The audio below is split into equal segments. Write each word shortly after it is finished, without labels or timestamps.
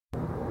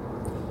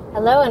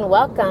Hello and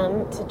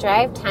welcome to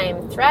Drive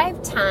Time,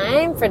 Thrive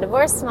Time for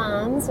Divorced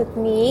Moms with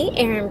me,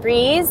 Erin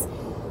Breeze.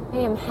 I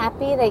am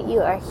happy that you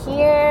are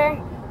here.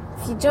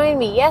 If you joined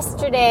me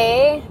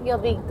yesterday, you'll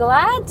be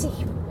glad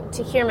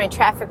to hear my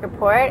traffic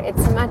report.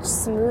 It's much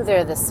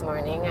smoother this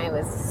morning. I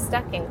was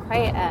stuck in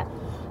quite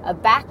a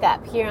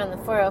backup here on the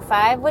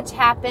 405, which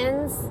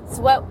happens. It's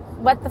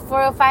what the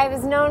 405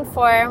 is known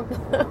for,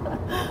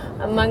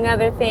 among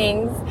other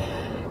things.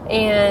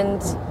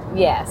 And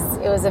yes,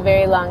 it was a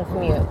very long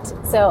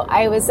commute. So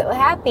I was so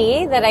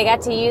happy that I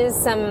got to use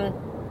some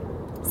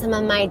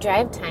of my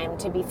drive time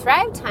to be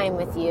Thrive Time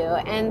with you.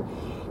 And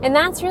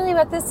that's really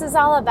what this is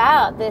all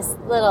about. This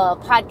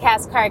little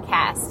podcast,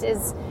 CarCast,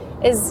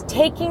 is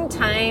taking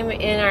time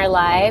in our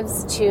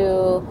lives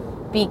to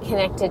be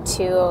connected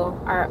to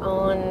our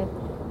own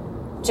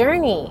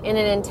journey in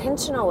an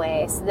intentional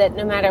way, so that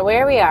no matter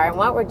where we are and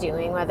what we're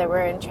doing, whether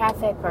we're in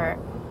traffic or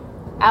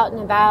out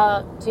and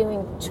about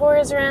doing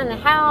chores around the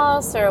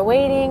house or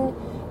waiting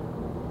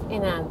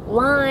in a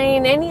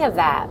line, any of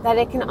that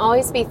it can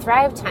always be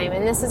Thrive Time.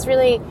 And this is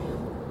really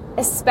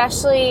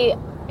especially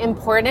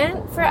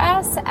important for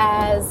us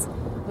as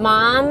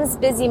moms,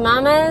 busy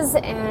mamas,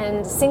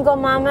 and single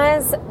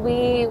mamas.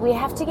 We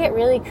have to get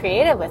really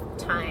creative with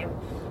time.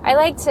 I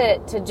like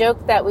to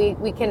joke that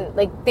we can,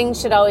 like,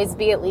 things should always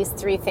be at least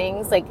 3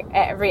 things. Like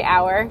every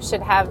hour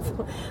should have,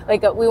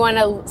 we want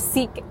to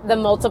seek the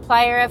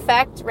multiplier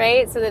effect,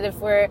 right? So that if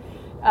we're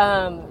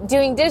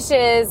doing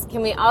dishes,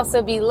 can we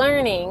also be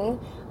learning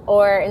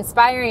or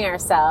inspiring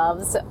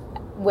ourselves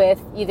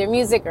with either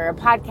music or a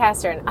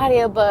podcast or an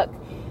audiobook?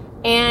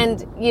 And,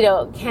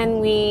 can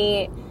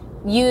we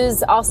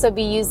also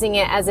be using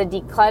it as a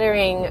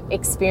decluttering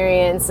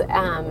experience?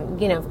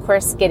 Of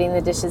course, getting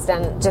the dishes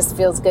done just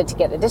feels good to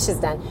get the dishes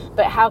done,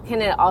 but how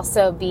can it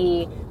also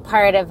be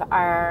part of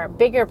our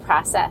bigger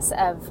process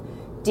of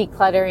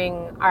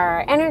decluttering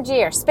our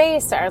energy, our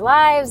space, our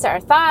lives, our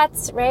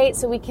thoughts, right?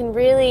 So we can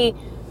really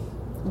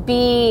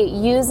be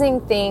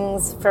using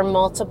things for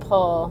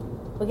multiple.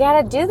 We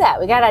got to do that.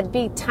 We got to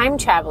be time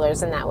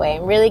travelers in that way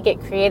and really get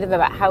creative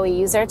about how we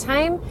use our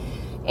time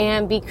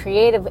and be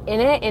creative in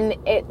it.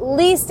 And at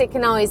least it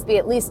can always be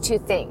at least 2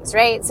 things,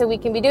 right? So we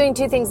can be doing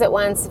 2 things at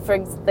once. For,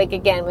 like,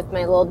 again, with my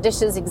little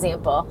dishes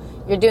example,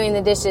 you're doing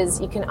the dishes.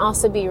 You can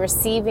also be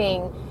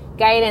receiving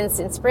guidance,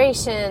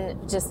 inspiration,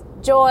 just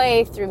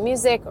joy through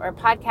music or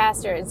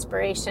podcast or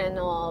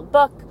inspirational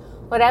book,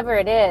 whatever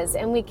it is.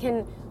 And we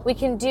can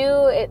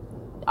do it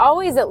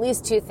always at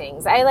least 2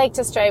 things. I like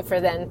to strive for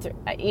then,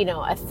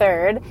 a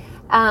third.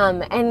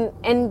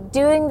 And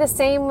doing the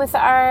same with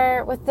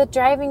the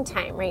driving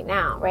time right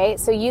now, right?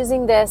 So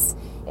using this,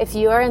 if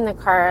you are in the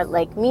car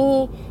like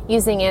me,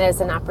 using it as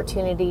an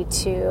opportunity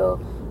to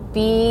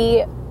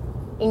be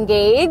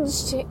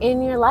engaged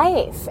in your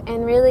life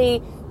and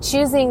really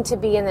choosing to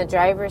be in the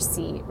driver's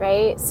seat,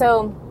 right?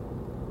 So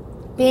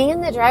being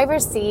in the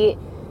driver's seat,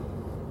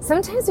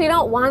 sometimes we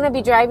don't want to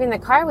be driving the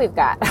car we've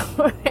got,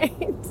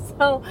 right?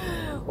 So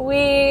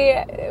we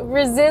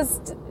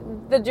resist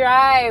the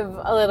drive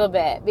a little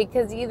bit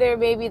because either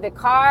maybe the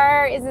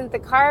car isn't the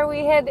car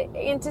we had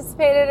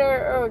anticipated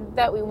or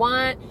that we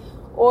want,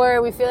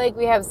 or we feel like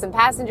we have some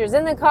passengers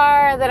in the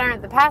car that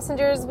aren't the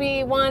passengers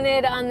we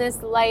wanted on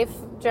this life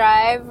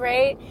drive,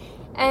 right?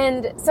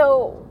 And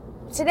so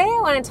today I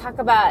want to talk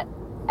about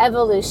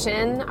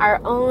evolution, our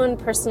own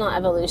personal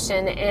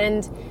evolution,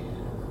 and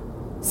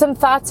some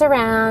thoughts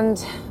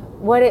around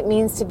what it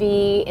means to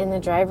be in the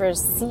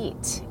driver's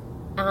seat.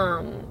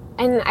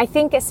 And I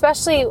think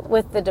especially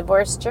with the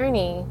divorce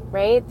journey,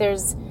 right, there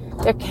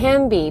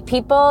can be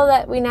people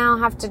that we now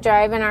have to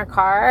drive in our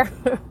car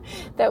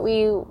that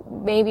we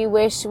maybe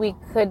wish we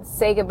could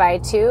say goodbye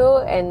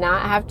to and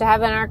not have to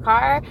have in our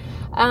car.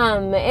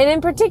 And in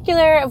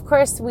particular, of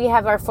course, we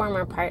have our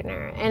former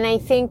partner. And I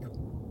think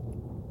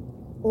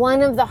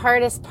one of the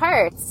hardest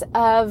parts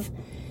of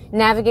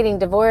navigating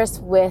divorce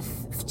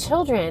with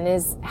children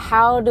is,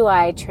 how do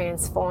I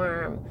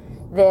transform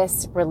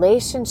this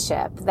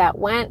relationship that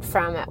went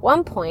from, at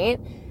one point,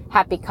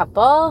 happy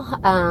couple,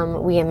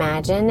 we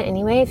imagine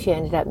anyway, if you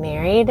ended up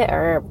married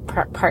or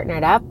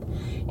partnered up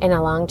in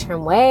a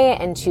long-term way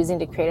and choosing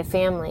to create a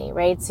family,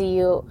 right?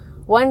 So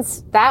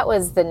once that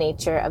was the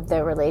nature of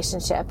the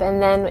relationship,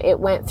 and then it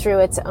went through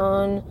its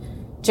own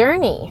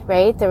journey,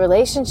 right? The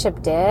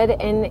relationship did,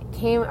 and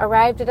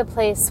arrived at a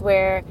place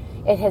where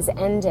it has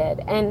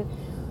ended. And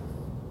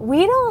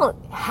we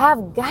don't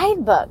have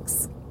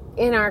guidebooks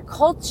in our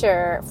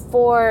culture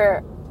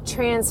for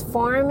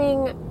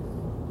transforming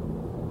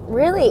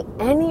really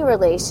any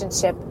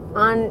relationship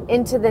on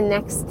into the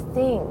next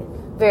thing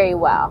very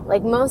well.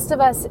 Like, most of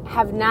us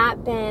have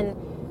not been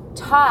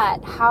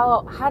taught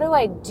how do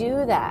I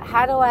do that?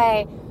 How do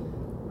I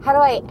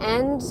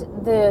end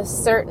the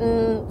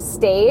certain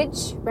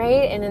stage,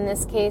 right? And in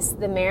this case,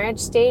 the marriage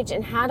stage,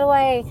 and how do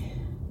I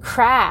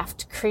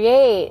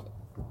create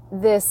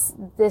this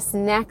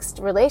next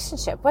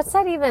relationship? What's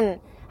that even?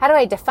 How do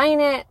I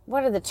define it?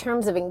 What are the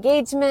terms of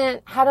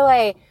engagement? How do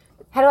I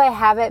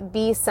have it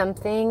be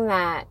something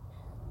that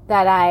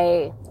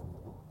I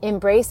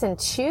embrace and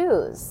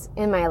choose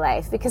in my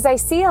life, because I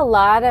see a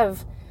lot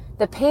of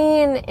the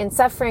pain and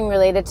suffering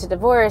related to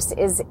divorce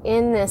is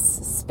in this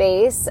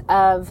space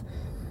of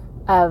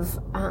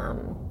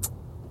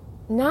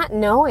not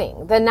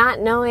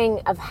knowing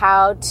of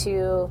how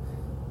to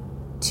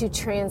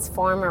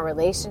transform a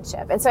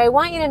relationship. And so I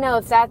want you to know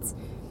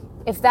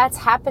if that's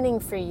happening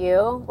for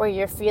you, where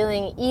you're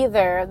feeling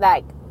either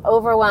that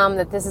overwhelmed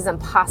that this is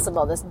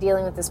impossible, this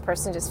dealing with this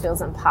person just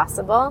feels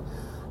impossible,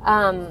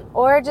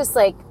 or just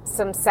like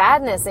some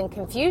sadness and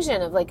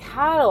confusion of like,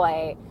 how do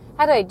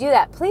I do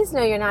that? Please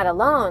know you're not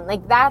alone.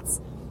 Like that's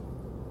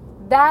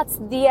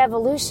the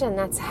evolution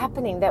that's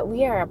happening, that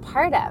we are a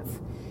part of.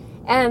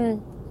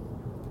 And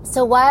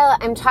so while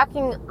I'm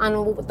talking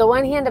on the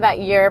one hand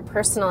about your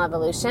personal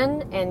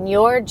evolution and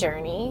your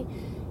journey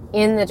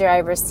in the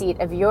driver's seat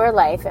of your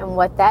life and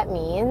what that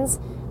means,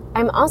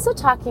 I'm also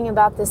talking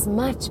about this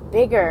much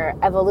bigger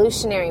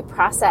evolutionary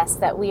process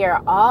that we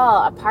are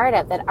all a part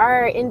of, that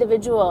our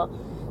individual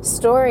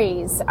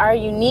stories, our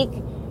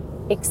unique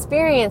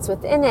experience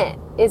within it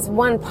is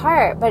one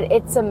part, but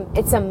it's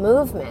a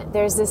movement.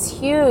 There's this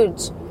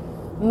huge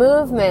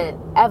movement,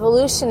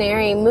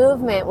 evolutionary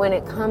movement when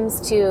it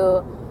comes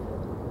to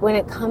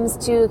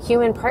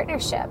human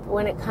partnership,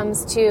 when it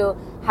comes to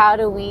how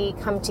do we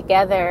come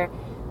together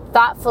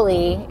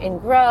thoughtfully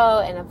and grow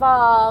and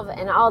evolve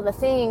and all the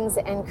things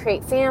and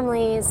create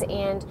families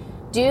and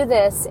do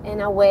this in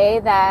a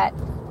way that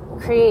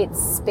creates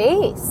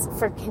space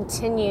for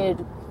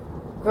continued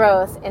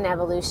growth and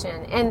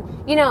evolution. And,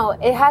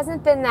 it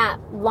hasn't been that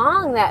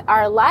long that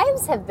our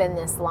lives have been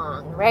this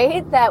long,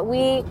 right? That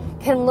we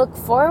can look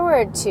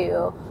forward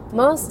to,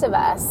 most of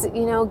us,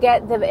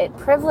 get the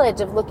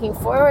privilege of looking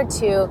forward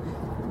to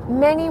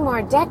many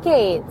more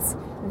decades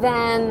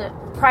than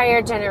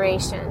prior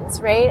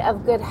generations, right?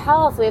 Of good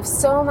health. We have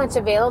so much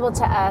available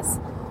to us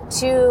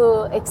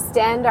to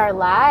extend our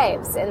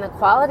lives and the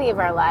quality of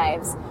our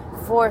lives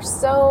for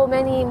so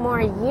many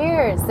more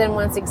years than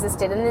once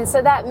existed. And then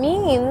so that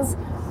means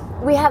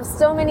we have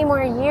so many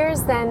more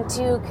years then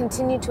to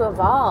continue to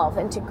evolve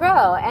and to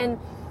grow. And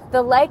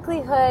the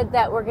likelihood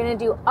that we're going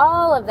to do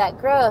all of that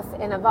growth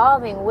and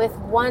evolving with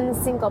one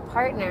single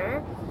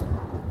partner,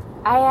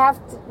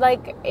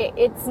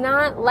 it's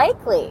not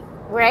likely,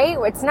 right?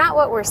 It's not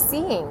what we're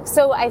seeing.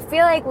 So I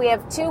feel like we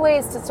have two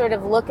ways to sort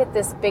of look at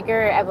this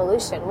bigger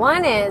evolution.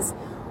 One is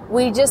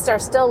we just are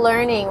still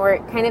learning. We're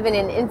kind of in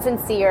an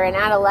infancy or an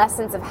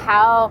adolescence of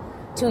how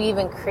to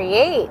even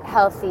create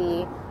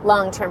healthy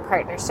long-term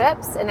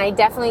partnerships. And I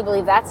definitely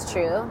believe that's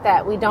true,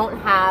 that we don't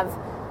have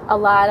a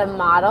lot of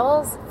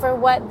models for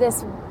what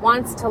this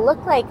wants to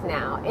look like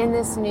now in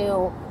this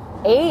new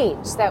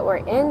age that we're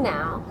in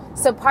now.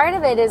 So part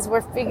of it is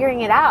we're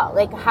figuring it out.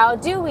 Like, how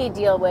do we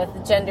deal with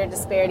gender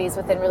disparities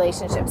within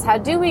relationships? How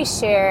do we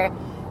share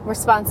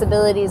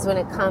responsibilities when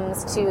it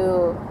comes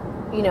to,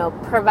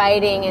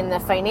 providing in the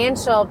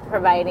financial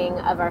providing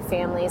of our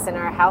families and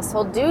our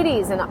household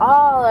duties and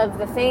all of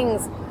the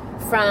things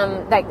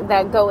from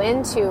that go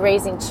into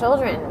raising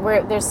children?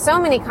 Where there's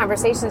so many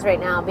conversations right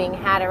now being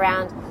had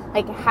around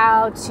like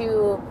how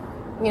to,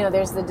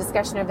 there's the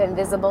discussion of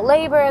invisible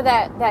labor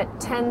that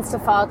tends to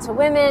fall to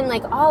women,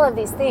 like all of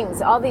these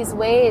things, all these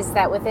ways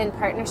that within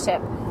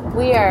partnership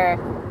we are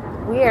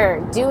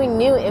doing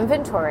new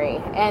inventory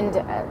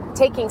and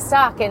taking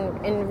stock and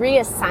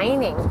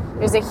reassigning.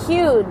 There's a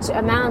huge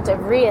amount of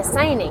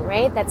reassigning,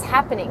 right, that's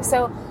happening.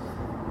 So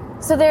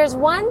there's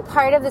one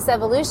part of this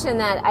evolution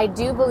that I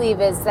do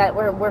believe is that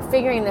we're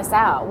figuring this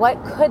out.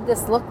 What could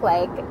this look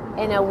like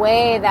in a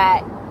way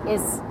that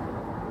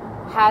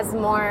has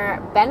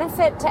more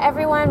benefit to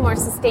everyone, more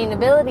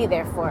sustainability,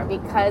 therefore?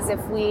 Because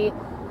if we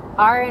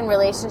are in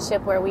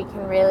relationship where we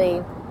can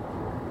really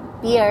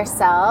be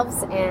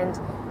ourselves and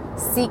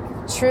seek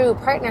true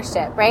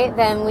partnership, right,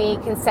 then we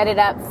can set it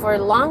up for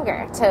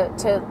longer,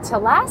 to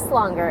last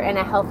longer in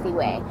a healthy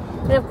way.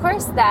 And of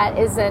course that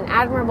is an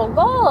admirable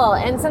goal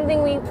and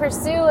something we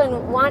pursue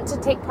and want to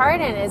take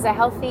part in, is a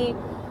healthy,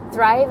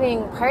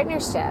 thriving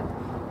partnership.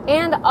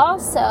 And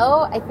also,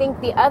 I think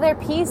the other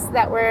piece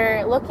that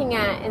we're looking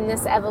at in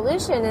this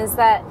evolution is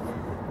that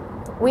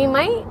we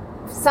might,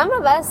 some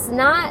of us,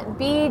 not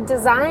be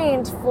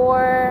designed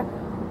for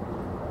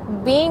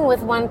being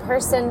with one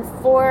person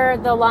for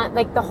the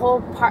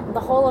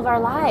whole of our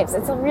lives.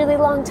 It's a really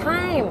long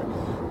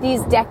time,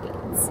 these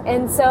decades.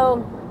 And so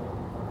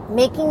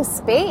making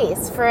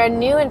space for a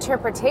new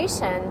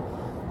interpretation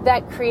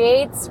that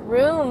creates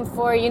room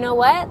for,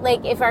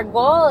 like if our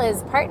goal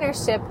is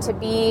partnership to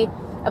be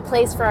a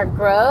place for our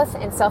growth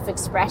and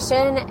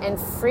self-expression and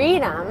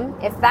freedom,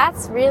 if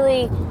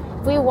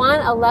we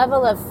want a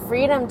level of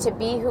freedom to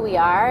be who we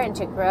are and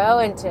to grow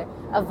and to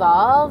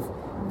evolve,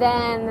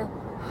 then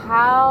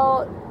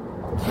how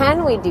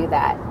can we do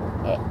that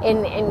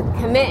and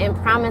commit and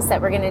promise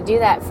that we're going to do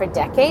that for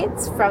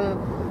decades?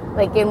 From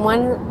like in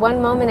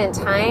one moment in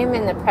time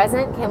in the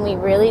present, can we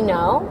really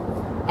know,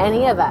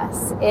 any of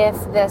us, if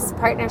this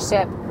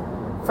partnership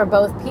for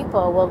both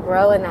people will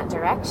grow in that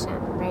direction,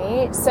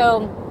 right?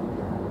 So,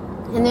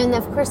 and then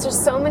of course there's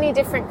so many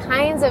different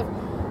kinds of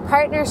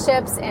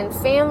partnerships and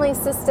family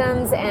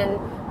systems and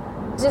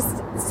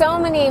just so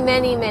many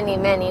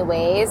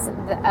ways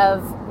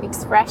of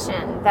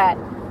expression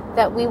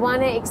that we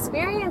want to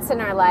experience in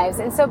our lives.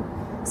 And so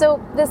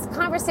this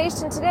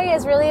conversation today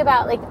is really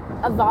about like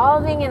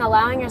evolving and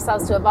allowing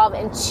ourselves to evolve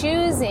and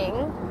choosing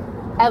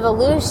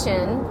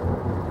evolution.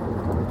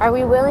 Are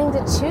we willing to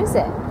choose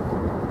it?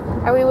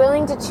 Are we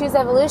willing to choose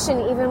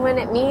evolution even when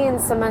it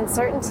means some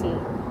uncertainty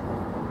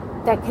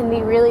that can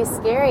be really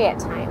scary at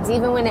times,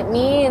 even when it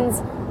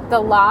means the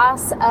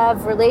loss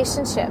of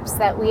relationships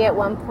that we at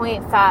one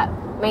point thought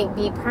might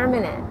be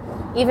permanent,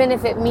 even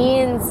if it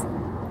means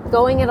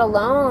going it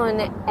alone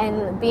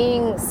and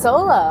being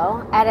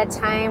solo at a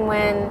time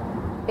when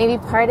maybe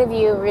part of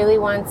you really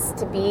wants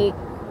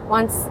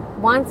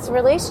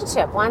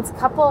relationship, wants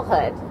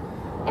couplehood,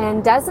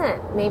 and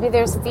doesn't. Maybe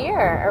there's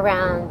fear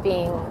around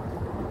being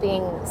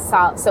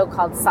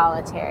so-called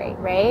solitary,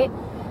 right?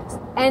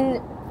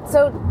 And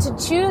so to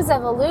choose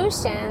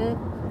evolution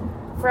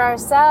for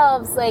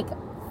ourselves, like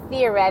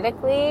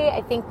theoretically,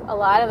 I think a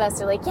lot of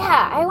us are like,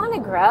 yeah, I want to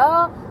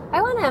grow.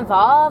 I want to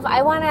evolve.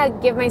 I want to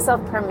give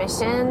myself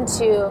permission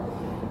to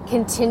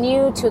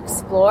continue to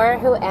explore.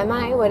 Who am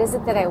I? What is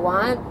it that I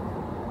want?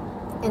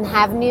 And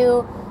have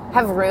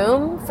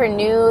room for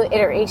new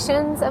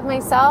iterations of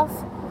myself.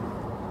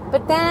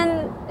 But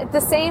then at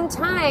the same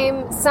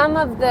time, some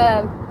of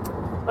the,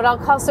 what I'll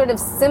call sort of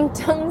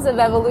symptoms of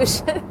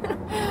evolution,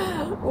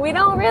 we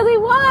don't really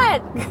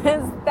want,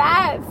 because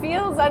that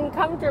feels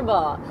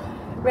uncomfortable.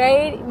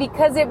 Right?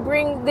 Because it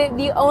brings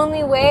the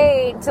only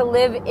way to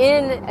live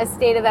in a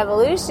state of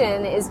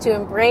evolution is to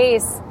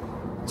embrace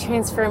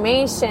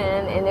transformation.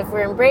 And if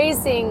we're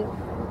embracing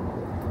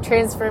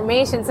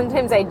transformation,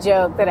 sometimes I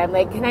joke that I'm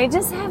like, can I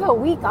just have a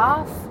week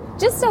off?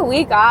 Just a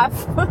week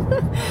off.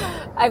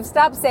 I've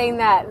stopped saying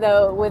that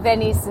though with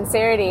any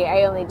sincerity.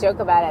 I only joke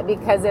about it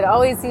because it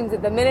always seems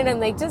at the minute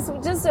I'm like, just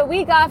a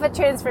week off of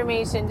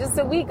transformation, just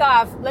a week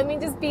off. Let me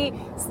just be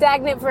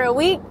stagnant for a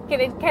week. Can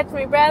I catch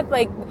my breath?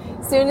 Like,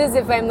 soon as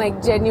if I'm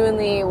like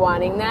genuinely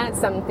wanting that,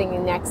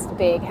 something next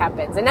big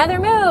happens. Another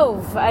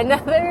move,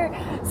 another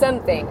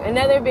something,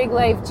 another big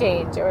life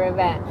change or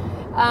event.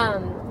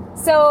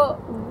 So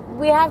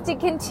we have to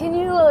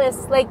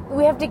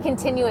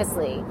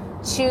continuously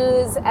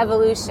choose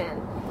evolution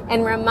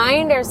and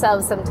remind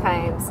ourselves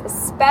sometimes,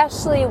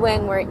 especially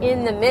when we're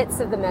in the midst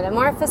of the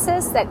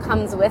metamorphosis that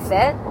comes with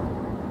it,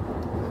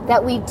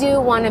 that we do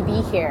want to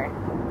be here,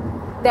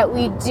 that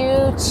we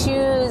do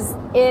choose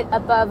it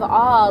above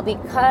all,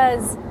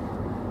 because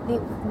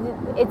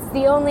it's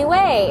the only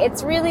way.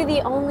 It's really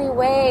the only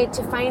way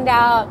to find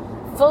out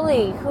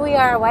fully who we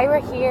are, why we're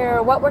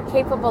here, what we're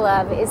capable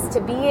of, is to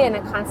be in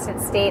a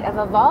constant state of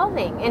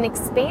evolving and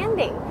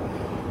expanding.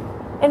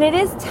 And it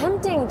is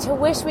tempting to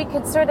wish we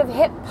could sort of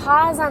hit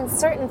pause on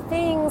certain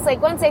things.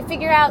 Like once I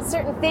figure out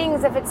certain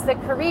things, if it's the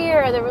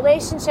career or the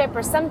relationship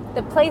or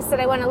the place that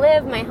I want to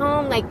live, my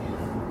home, like,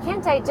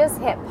 can't I just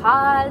hit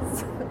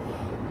pause?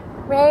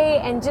 Right?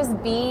 And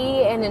just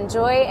be and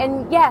enjoy.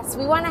 And yes,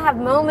 we want to have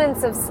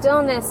moments of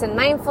stillness and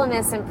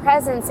mindfulness and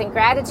presence and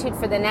gratitude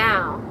for the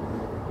now.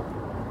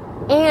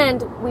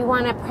 And we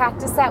want to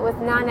practice that with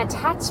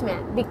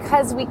non-attachment,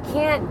 because we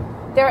can't,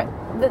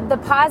 the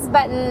pause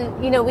button,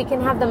 we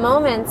can have the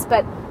moments,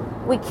 but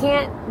we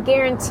can't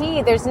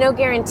guarantee, there's no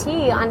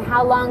guarantee on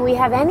how long we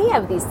have any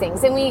of these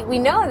things. And we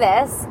know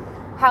this,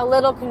 how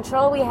little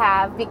control we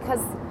have, because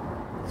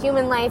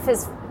human life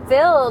is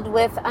filled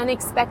with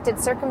unexpected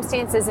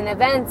circumstances and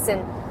events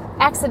and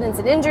accidents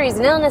and injuries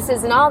and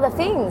illnesses and all the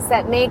things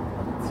that make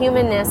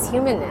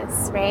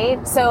humanness,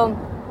 right? So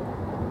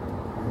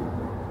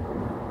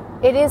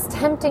it is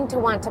tempting to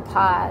want to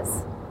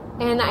pause.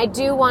 And I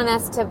do want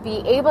us to be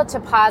able to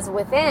pause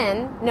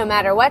within, no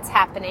matter what's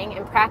happening,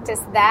 and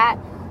practice that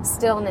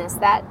stillness,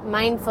 that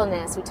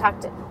mindfulness. We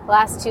talked the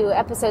last 2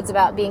 episodes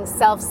about being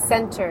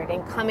self-centered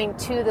and coming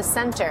to the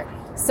center,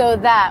 so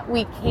that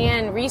we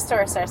can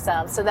resource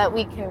ourselves, so that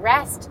we can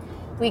rest,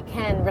 we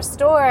can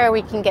restore,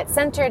 we can get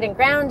centered and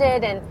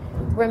grounded and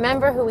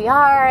remember who we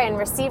are and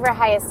receive our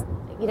highest,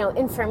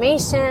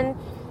 information,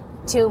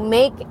 to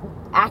make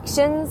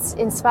actions,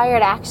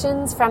 inspired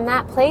actions from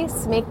that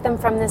place, make them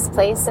from this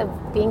place of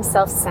being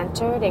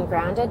self-centered and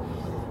grounded.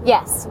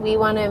 Yes, we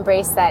want to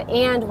embrace that.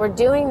 And we're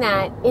doing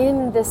that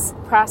in this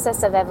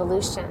process of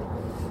evolution.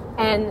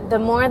 And the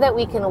more that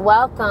we can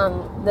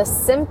welcome the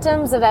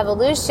symptoms of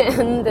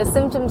evolution, the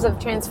symptoms of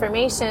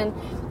transformation,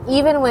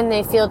 even when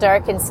they feel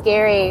dark and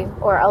scary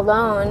or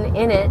alone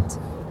in it,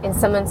 in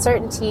some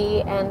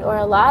uncertainty or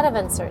a lot of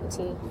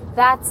uncertainty,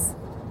 that's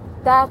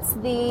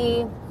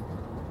the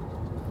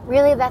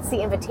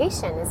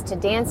invitation, is to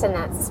dance in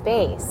that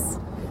space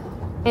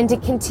and to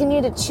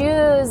continue to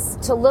choose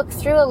to look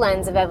through a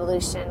lens of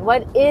evolution.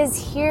 What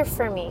is here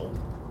for me?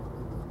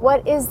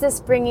 What is this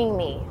bringing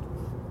me?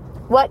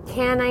 What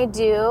can I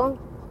do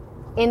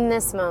in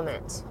this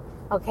moment?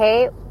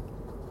 Okay?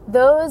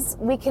 Those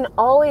we can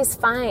always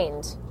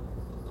find.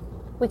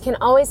 We can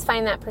always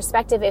find that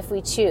perspective if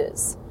we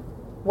choose.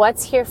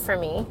 What's here for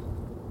me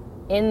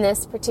in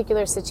this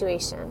particular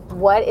situation?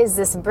 What is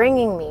this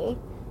bringing me?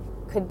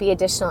 Could be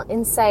additional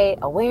insight,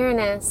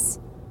 awareness,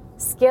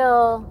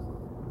 skill,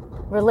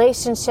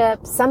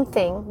 relationship,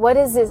 something. What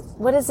is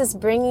this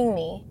bringing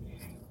me?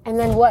 And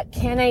then what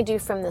can I do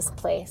from this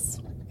place?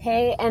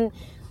 Okay. And,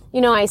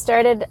 I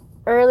started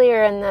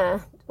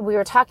earlier we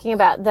were talking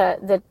about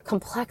the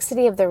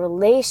complexity of the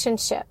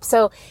relationship.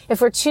 So if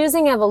we're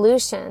choosing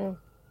evolution,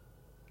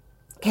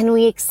 can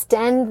we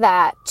extend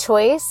that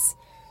choice,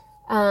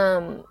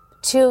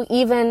 to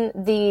even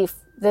the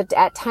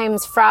at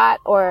times fraught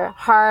or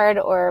hard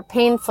or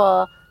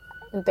painful?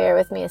 And bear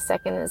with me a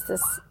second as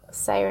this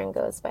siren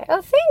goes by.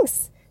 Oh,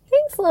 thanks.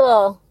 Thanks,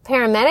 little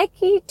paramedic.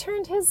 He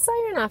turned his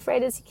siren off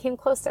right as he came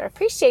closer. I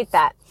appreciate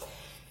that.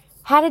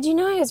 How did you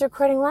know I was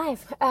recording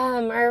live,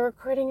 or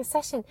recording a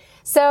session?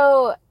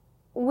 So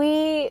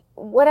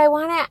what I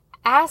want to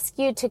ask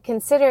you to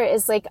consider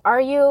is like, are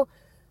you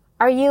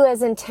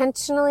as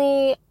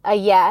intentionally a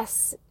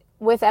yes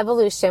with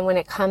evolution when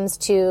it comes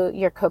to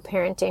your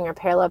co-parenting or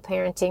parallel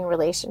parenting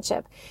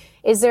relationship?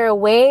 Is there a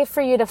way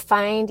for you to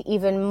find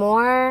even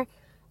more,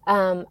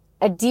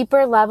 a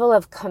deeper level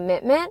of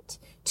commitment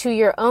to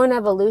your own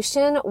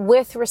evolution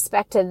with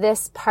respect to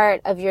this part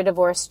of your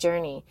divorce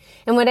journey?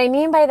 And what I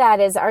mean by that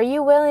is, are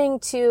you willing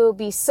to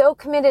be so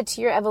committed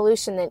to your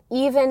evolution that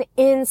even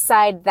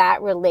inside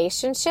that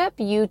relationship,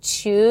 you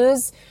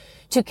choose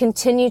to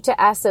continue to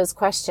ask those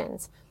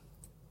questions?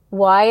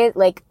 Why,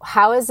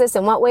 how is this?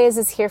 In what way is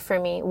this here for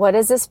me? What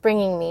is this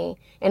bringing me?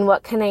 And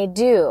what can I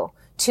do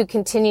to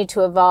continue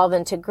to evolve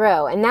and to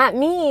grow? And that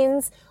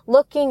means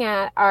looking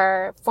at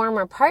our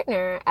former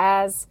partner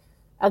as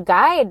a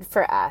guide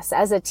for us,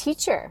 as a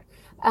teacher.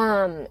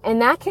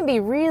 And that can be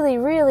really,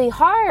 really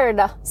hard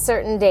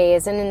certain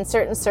days and in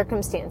certain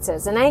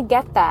circumstances. And I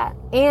get that.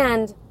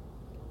 And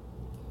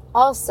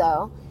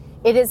also,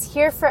 it is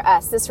here for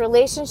us. This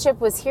relationship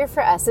was here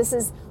for us. This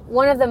is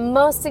one of the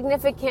most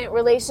significant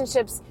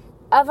relationships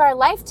of our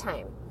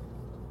lifetime.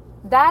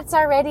 That's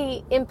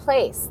already in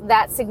place,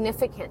 that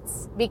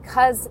significance,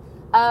 because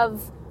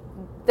of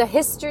the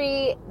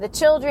history, the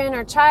children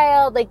or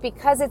child,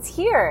 because it's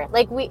here.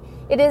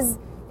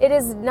 It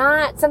is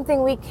not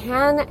something we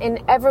can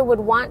and ever would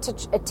want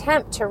to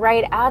attempt to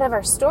write out of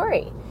our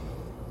story.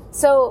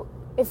 So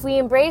if we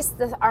embrace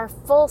our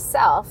full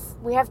self,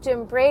 we have to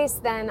embrace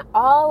then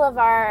all of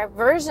our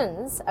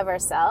versions of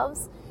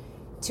ourselves.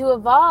 To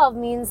evolve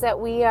means that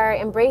we are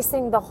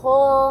embracing the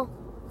whole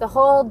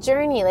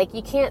journey.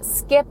 You can't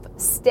skip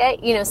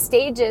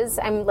stages.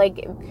 I'm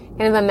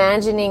kind of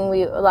imagining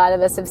a lot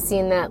of us have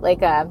seen that,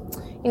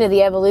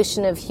 the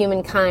evolution of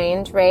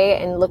humankind, right?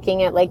 And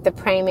looking at the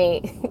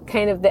primate,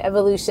 kind of the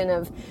evolution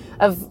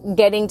of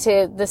getting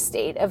to the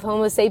state of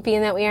Homo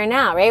sapien that we are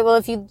now, right? Well,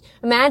 if you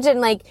imagine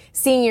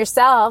seeing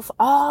yourself,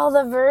 all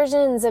the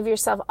versions of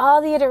yourself,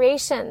 all the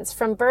iterations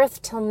from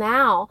birth till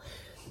now,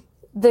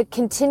 the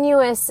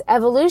continuous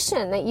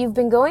evolution that you've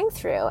been going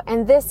through.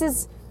 And this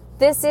is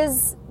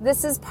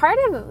part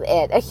of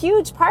it, a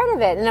huge part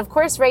of it. And of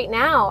course, right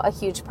now, a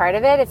huge part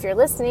of it, if you're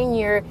listening,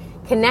 you're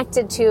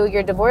connected to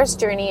your divorce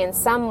journey in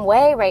some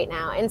way right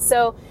now. And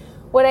so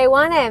what I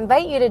want to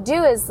invite you to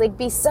do is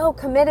be so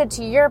committed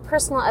to your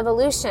personal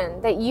evolution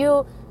that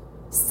you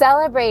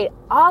celebrate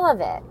all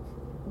of it,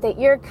 that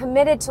you're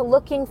committed to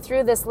looking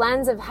through this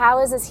lens of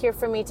how is this here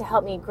for me to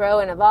help me grow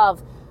and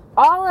evolve.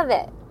 All of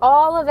it,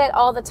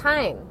 all the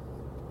time,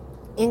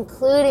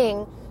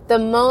 including the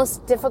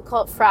most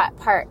difficult, fraught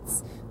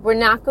parts. We're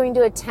not going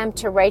to attempt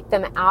to write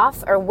them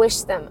off or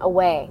wish them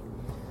away,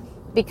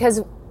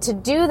 because to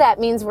do that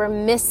means we're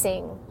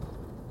missing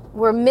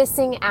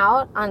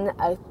out on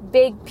a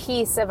big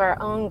piece of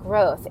our own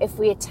growth if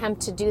we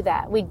attempt to do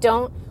that. We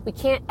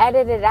can't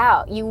edit it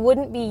out. You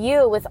wouldn't be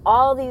you with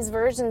all these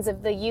versions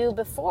of the you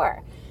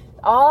before.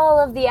 All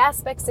of the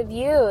aspects of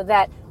you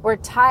that were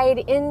tied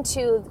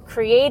into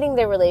creating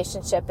the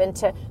relationship,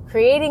 into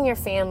creating your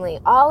family,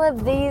 all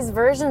of these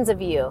versions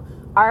of you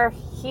are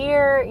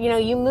here.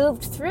 You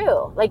moved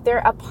through, they're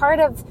a part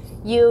of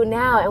you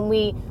now, and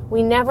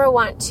we never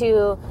want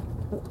to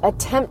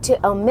attempt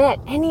to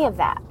omit any of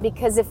that,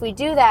 because if we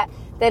do that,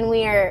 then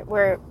we're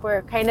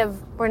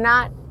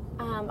not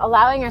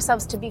allowing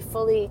ourselves to be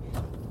fully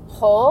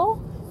whole.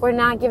 We're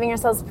not giving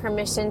ourselves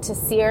permission to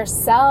see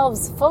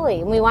ourselves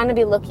fully. And we want to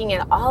be looking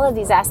at all of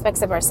these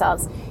aspects of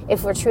ourselves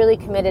if we're truly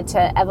committed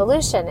to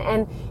evolution,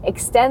 and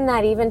extend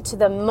that even to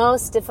the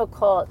most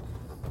difficult,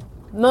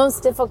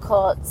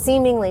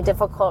 seemingly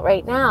difficult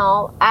right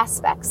now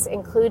aspects,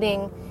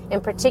 including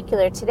in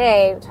particular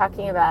today,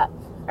 talking about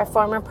our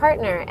former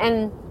partner.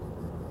 And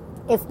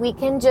if we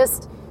can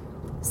just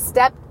zoom,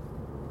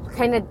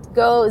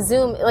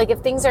 if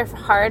things are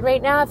hard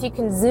right now, if you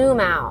can zoom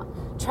out,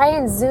 try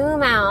and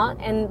zoom out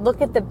and look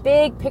at the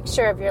big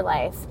picture of your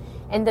life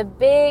and the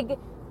big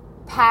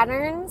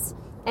patterns,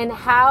 and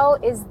how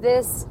is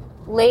this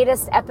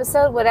latest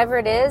episode, whatever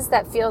it is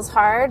that feels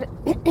hard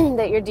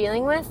that you're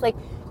dealing with,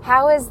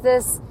 how is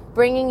this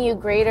bringing you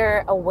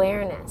greater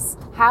awareness?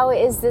 How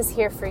is this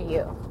here for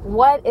you?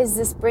 What is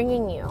this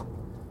bringing you?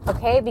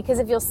 Okay? Because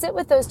if you'll sit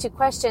with those two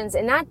questions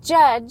and not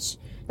judge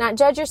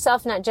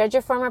yourself, not judge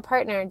your former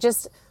partner,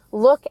 just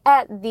look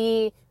at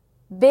the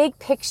big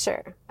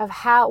picture of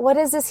what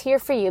is this here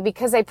for you?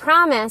 Because I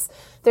promise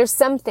there's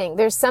something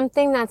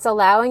that's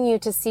allowing you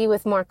to see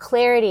with more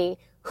clarity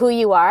who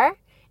you are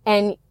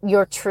and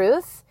your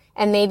truth.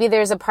 And maybe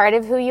there's a part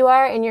of who you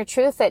are and your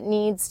truth that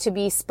needs to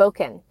be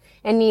spoken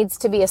and needs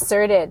to be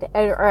asserted,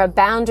 or a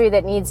boundary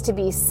that needs to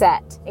be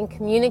set and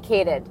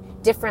communicated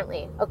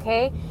differently.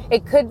 Okay?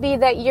 It could be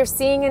that you're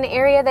seeing an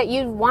area that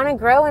you want to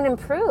grow and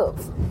improve.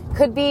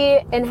 Could be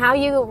in how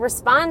you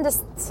respond to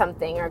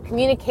something, or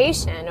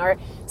communication, or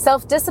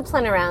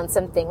self-discipline around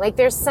something. Like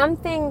there's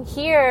something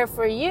here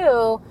for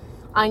you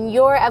on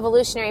your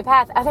evolutionary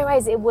path.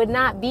 Otherwise, it would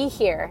not be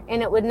here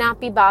and it would not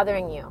be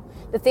bothering you.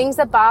 The things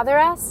that bother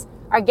us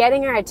are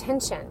getting our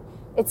attention.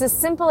 It's as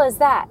simple as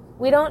that.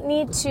 We don't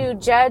need to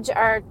judge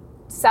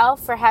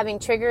ourselves for having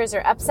triggers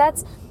or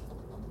upsets.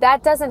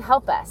 That doesn't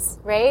help us,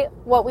 right?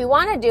 What we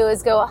want to do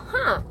is go,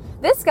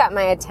 this got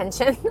my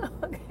attention.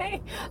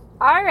 Okay.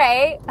 All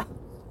right.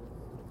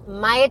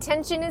 My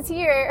attention is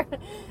here.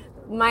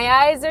 My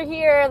eyes are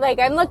here. Like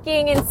I'm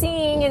looking and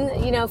seeing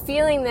and,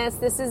 feeling this.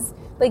 This is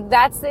like,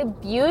 that's the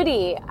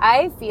beauty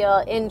I feel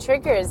in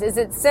triggers, is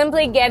it's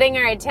simply getting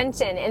our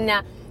attention.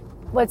 And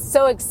what's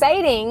so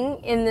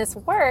exciting in this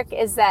work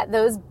is that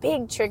those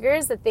big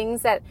triggers, the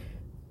things that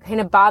kind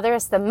of bother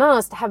us the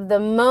most, have the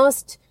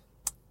most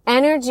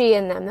energy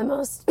in them, the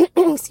most,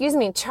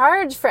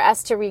 charge for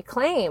us to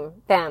reclaim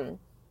them,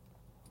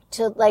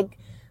 to like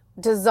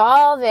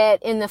dissolve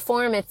it in the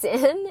form it's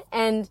in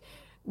and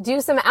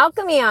do some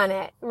alchemy on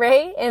it,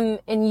 right?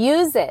 And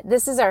use it.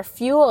 This is our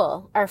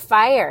fuel. Our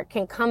fire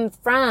can come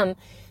from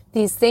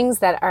these things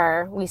that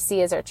we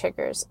see as our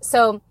triggers.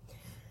 So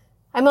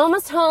I'm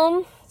almost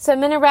home. So I'm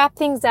going to wrap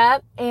things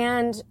up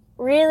and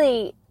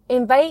really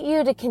invite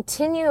you to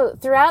continue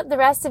throughout the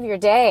rest of your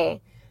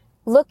day,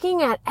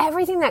 looking at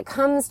everything that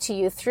comes to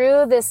you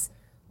through this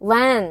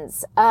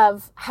lens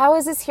of how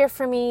is this here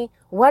for me?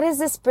 What is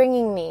this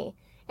bringing me?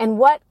 And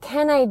what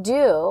can I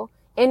do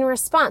in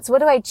response? What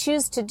do I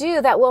choose to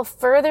do that will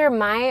further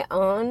my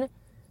own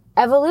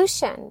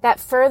evolution?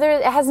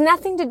 It has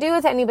nothing to do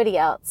with anybody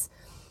else,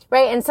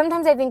 right? And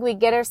sometimes I think we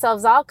get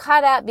ourselves all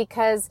caught up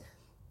because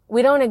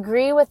we don't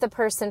agree with the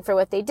person for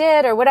what they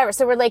did or whatever.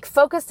 So we're like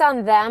focused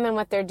on them and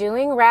what they're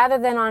doing rather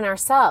than on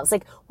ourselves.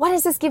 Like, what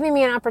is this giving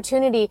me an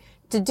opportunity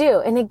to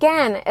do? And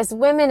again, as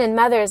women and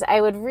mothers, I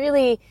would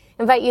really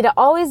invite you to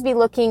always be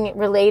looking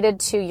related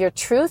to your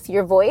truth,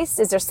 your voice.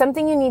 Is there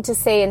something you need to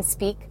say and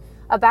speak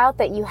about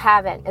that you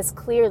haven't as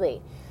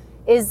clearly?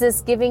 Is this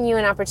giving you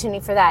an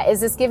opportunity for that? Is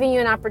this giving you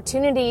an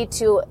opportunity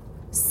to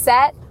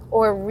set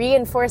or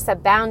reinforce a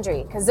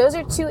boundary? Because those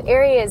are two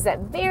areas that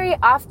very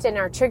often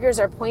our triggers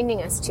are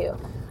pointing us to.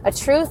 A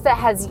truth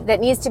that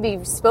needs to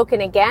be spoken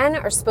again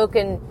or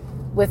spoken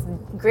with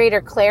greater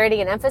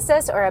clarity and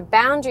emphasis, or a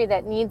boundary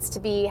that needs to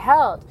be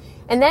held.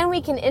 And then we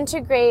can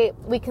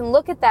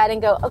look at that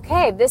and go,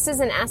 okay, this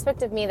is an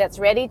aspect of me that's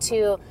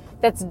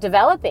that's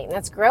developing,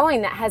 that's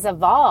growing, that has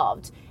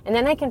evolved. And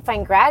then I can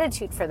find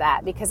gratitude for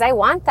that because I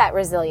want that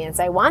resilience.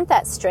 I want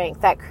that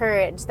strength, that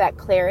courage, that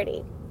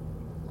clarity.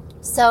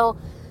 So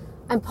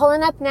I'm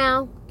pulling up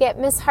now, get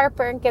Miss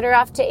Harper, get her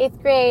off to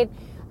 8th grade.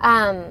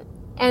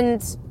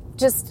 And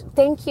just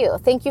thank you.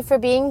 Thank you for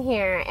being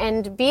here,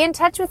 and be in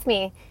touch with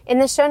me. In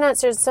the show notes,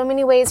 there's so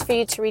many ways for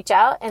you to reach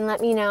out and let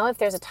me know if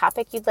there's a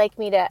topic you'd like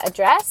me to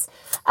address,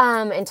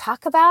 and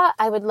talk about.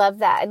 I would love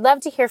that. I'd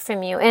love to hear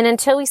from you. And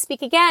until we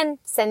speak again,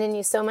 sending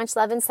you so much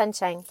love and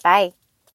sunshine. Bye.